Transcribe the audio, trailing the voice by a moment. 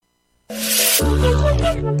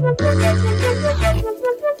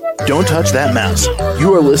Don't touch that mouse.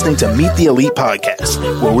 You are listening to Meet the Elite Podcast,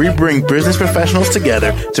 where we bring business professionals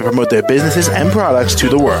together to promote their businesses and products to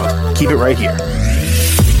the world. Keep it right here.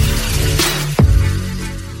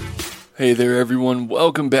 Hey there, everyone.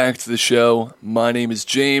 Welcome back to the show. My name is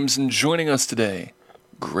James, and joining us today,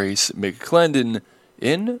 Grace McClendon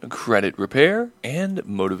in credit repair and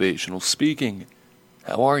motivational speaking.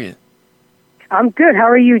 How are you? I'm good. How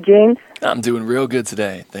are you, James? I'm doing real good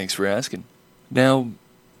today. Thanks for asking. Now,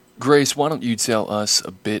 Grace, why don't you tell us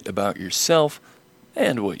a bit about yourself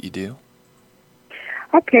and what you do?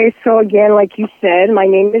 Okay, so again, like you said, my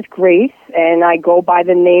name is Grace, and I go by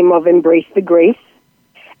the name of Embrace the Grace,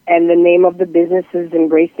 and the name of the business is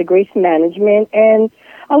Embrace the Grace Management. And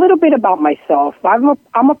a little bit about myself.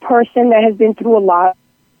 I'm a person that has been through a lot,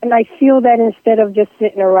 and I feel that instead of just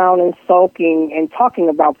sitting around and sulking and talking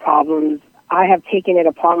about problems, I have taken it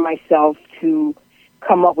upon myself to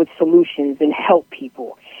come up with solutions and help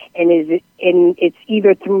people. And it's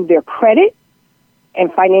either through their credit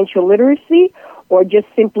and financial literacy, or just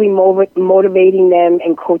simply motivating them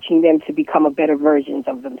and coaching them to become a better version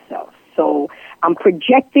of themselves. So I'm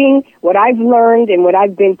projecting what I've learned and what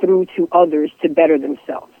I've been through to others to better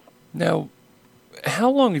themselves. Now, how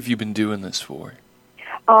long have you been doing this for?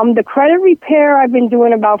 The credit repair I've been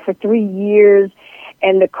doing about for 3 years,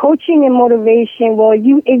 and the coaching and motivation, well, if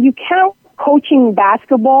you count coaching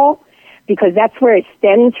basketball, because that's where it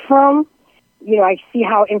stems from. You know, I see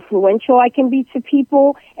how influential I can be to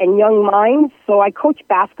people and young minds. So I coached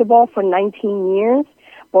basketball for 19 years,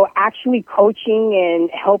 but actually coaching and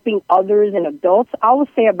helping others and adults, I would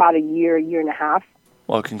say about a year and a half.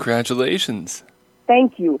 Well, congratulations.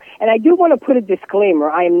 Thank you. And I do want to put a disclaimer.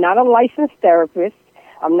 I am not a licensed therapist.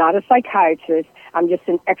 I'm not a psychiatrist. I'm just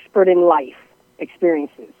an expert in life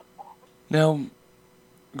experiences. Now,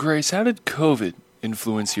 Grace, how did COVID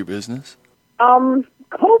influence your business?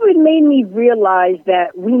 COVID made me realize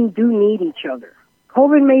that we do need each other.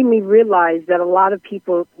 COVID made me realize that a lot of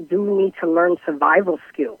people do need to learn survival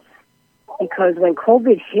skills. Because when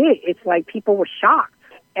COVID hit, it's like people were shocked.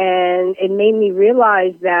 And it made me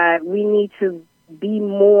realize that we need to be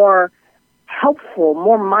more helpful,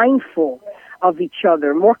 more mindful of each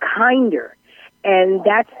other, more kinder. And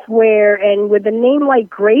that's where, and with a name like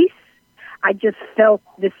Grace, I just felt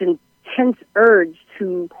this intense urge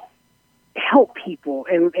to help people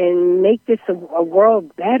and make this a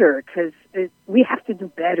world better, because we have to do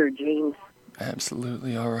better, James.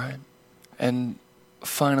 Absolutely. All right. And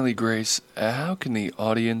finally, Grace, how can the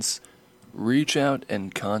audience reach out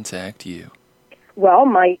and contact you? Well,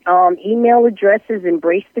 my email address is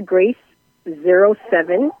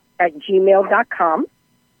embracethegrace07@gmail.com.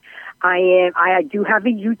 I do have a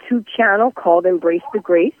YouTube channel called Embrace the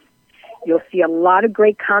Grace. You'll see a lot of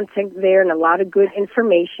great content there and a lot of good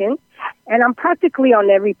information. And I'm practically on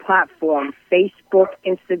every platform: Facebook,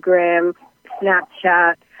 Instagram,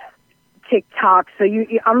 Snapchat, TikTok. So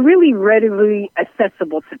I'm really readily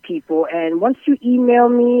accessible to people. And once you email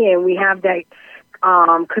me and we have that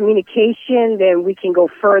communication, then we can go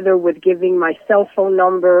further with giving my cell phone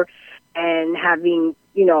number and having,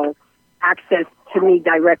 access to me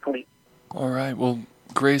directly. All right. Well,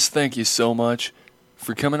 Grace, thank you so much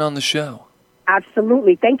for coming on the show.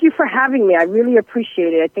 Absolutely. Thank you for having me. I really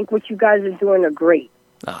appreciate it. I think what you guys are doing are great.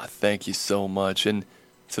 Thank you so much. And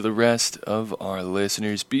to the rest of our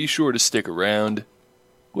listeners, be sure to stick around.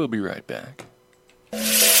 We'll be right back.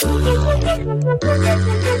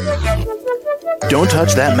 Don't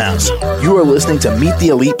touch that mouse. You are listening to Meet the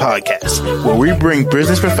Elite Podcast, where we bring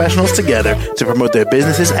business professionals together to promote their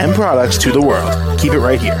businesses and products to the world. Keep it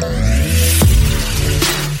right here.